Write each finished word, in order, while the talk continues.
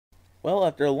Well,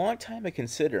 after a long time of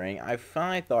considering, I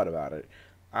finally thought about it.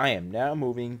 I am now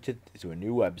moving to a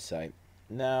new website.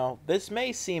 Now, this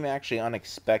may seem actually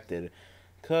unexpected,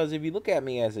 because if you look at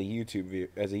me as a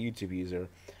YouTube user,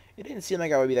 it didn't seem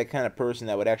like I would be that kind of person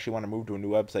that would actually want to move to a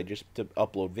new website just to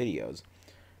upload videos.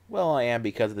 Well, I am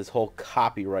because of this whole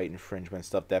copyright infringement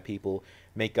stuff that people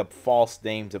make up false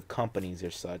names of companies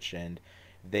or such, and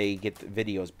they get the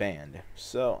videos banned.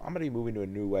 So I'm gonna be moving to a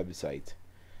new website.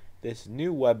 This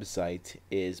new website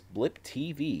is Blip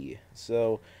TV.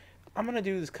 So I'm gonna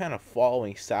do this kind of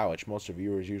following style, which most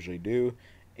viewers usually do,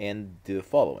 and do the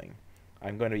following.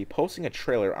 I'm going to be posting a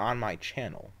trailer on my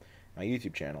channel, my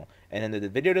YouTube channel, and in the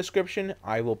video description,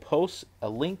 I will post a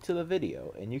link to the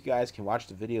video, and you guys can watch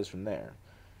the videos from there.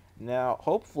 Now,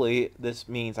 hopefully, this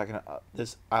means I can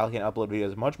upload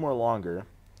videos much more longer,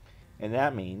 and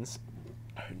that means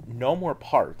no more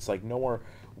parts, like no more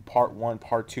part 1,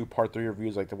 part 2, part 3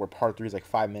 reviews, like where part 3 is like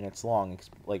 5 minutes long,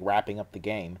 like wrapping up the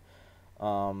game.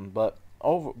 But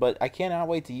I cannot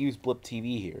wait to use Blip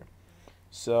TV here.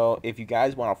 So if you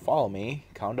guys want to follow me,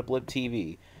 come to Blip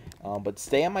TV. But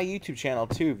stay on my YouTube channel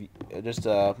too, just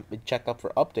check up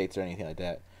for updates or anything like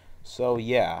that. So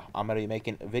yeah, I'm gonna be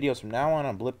making videos from now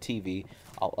on Blip TV.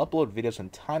 I'll upload videos from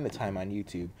time to time on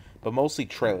YouTube, but mostly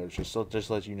trailers, just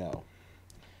to let you know.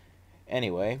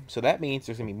 Anyway, so that means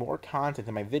there's gonna be more content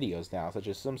in my videos now, such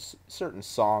as some certain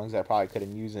songs that I probably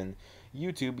couldn't use in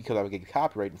YouTube because I would get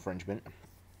copyright infringement,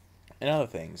 and other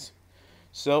things.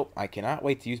 So I cannot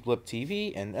wait to use Blip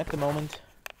TV, and at the moment,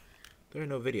 there are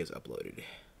no videos uploaded.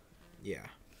 Yeah,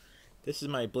 this is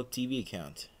my Blip TV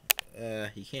account.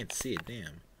 You can't see it,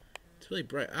 damn. It's really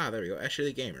bright. Ah, there we go. Ashley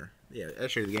the Gamer. Yeah,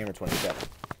 Ashley the Gamer 27.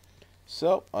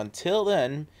 So, until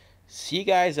then, see you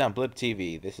guys on Blip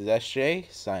TV. This is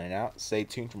SJ, signing out. Stay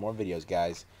tuned for more videos,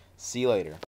 guys. See you later.